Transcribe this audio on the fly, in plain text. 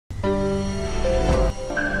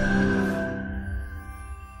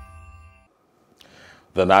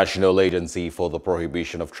The National Agency for the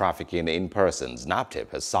Prohibition of Trafficking in Persons,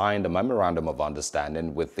 NAPTIP, has signed a memorandum of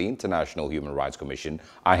understanding with the International Human Rights Commission,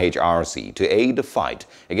 IHRC, to aid the fight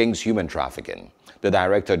against human trafficking. The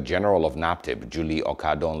Director General of NAPTIP, Julie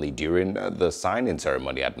Okah-Donli, during the signing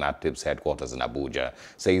ceremony at NAPTIP's headquarters in Abuja,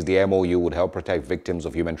 says the MOU would help protect victims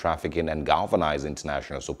of human trafficking and galvanize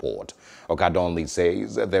international support. Okah-Donli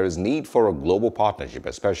says there is need for a global partnership,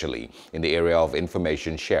 especially in the area of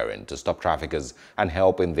information sharing, to stop traffickers and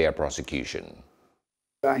help in their prosecution.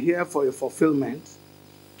 We are here for a fulfillment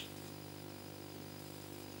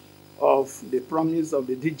of the promise of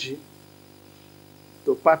the DG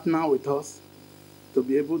to partner with us to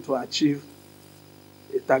be able to achieve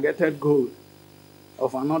a targeted goal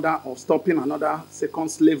of stopping another second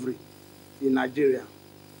slavery in Nigeria.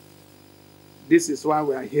 This is why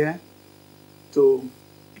we are here to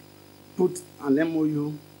put an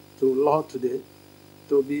MOU to law today,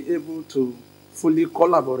 to be able to fully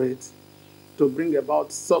collaborate to bring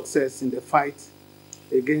about success in the fight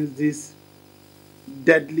against this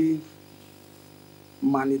deadly,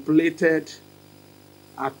 manipulated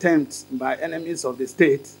attempt by enemies of the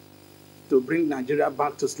state to bring Nigeria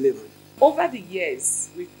back to slavery. Over the years,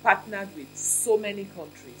 we've partnered with so many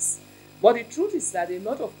countries, but the truth is that a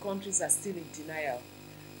lot of countries are still in denial.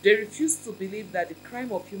 They refuse to believe that the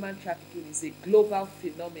crime of human trafficking is a global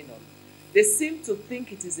phenomenon. They seem to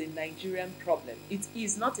think it is a Nigerian problem. It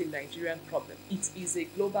is not a Nigerian problem. It is a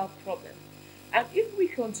global problem. And if we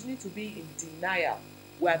continue to be in denial,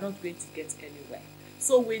 we are not going to get anywhere.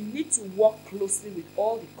 So we need to work closely with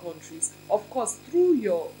all the countries. Of course, through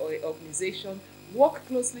your organization, work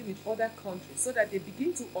closely with other countries so that they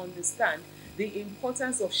begin to understand the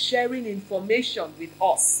importance of sharing information with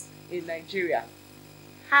us in Nigeria.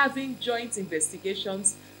 Having joint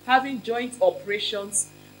investigations, having joint operations,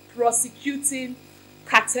 prosecuting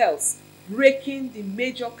cartels, breaking the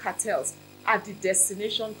major cartels at the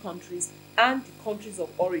destination countries and the countries of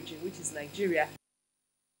origin, which is Nigeria.